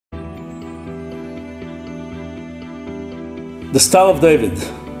The Star of David.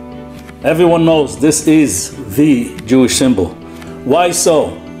 Everyone knows this is the Jewish symbol. Why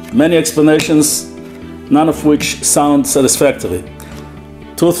so? Many explanations, none of which sound satisfactory.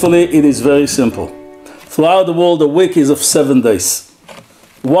 Truthfully, it is very simple. Throughout the world, a week is of 7 days.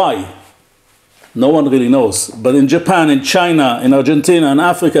 Why? No one really knows. But in Japan, in China, in Argentina, in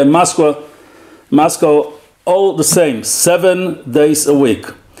Africa, in Moscow, all the same, 7 days a week.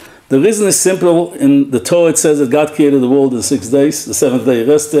 The reason is simple. In the Torah it says that God created the world in 6 days. The 7th day he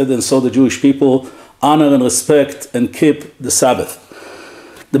rested, and so the Jewish people honor and respect and keep the Sabbath.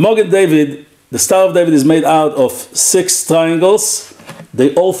 The Magen David, the Star of David, is made out of 6 triangles.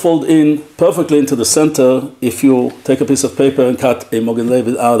 They all fold in perfectly into the center if you take a piece of paper and cut a Magen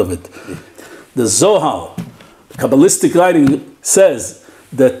David out of it. The Zohar, Kabbalistic writing, says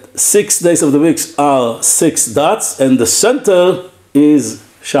that 6 days of the week are 6 dots, and the center is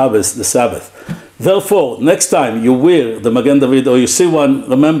Shabbos, the Sabbath. Therefore, next time you wear the Magen David or you see one,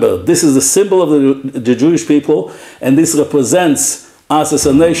 remember, this is the symbol of the Jewish people, and this represents us as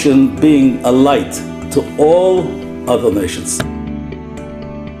a nation being a light to all other nations.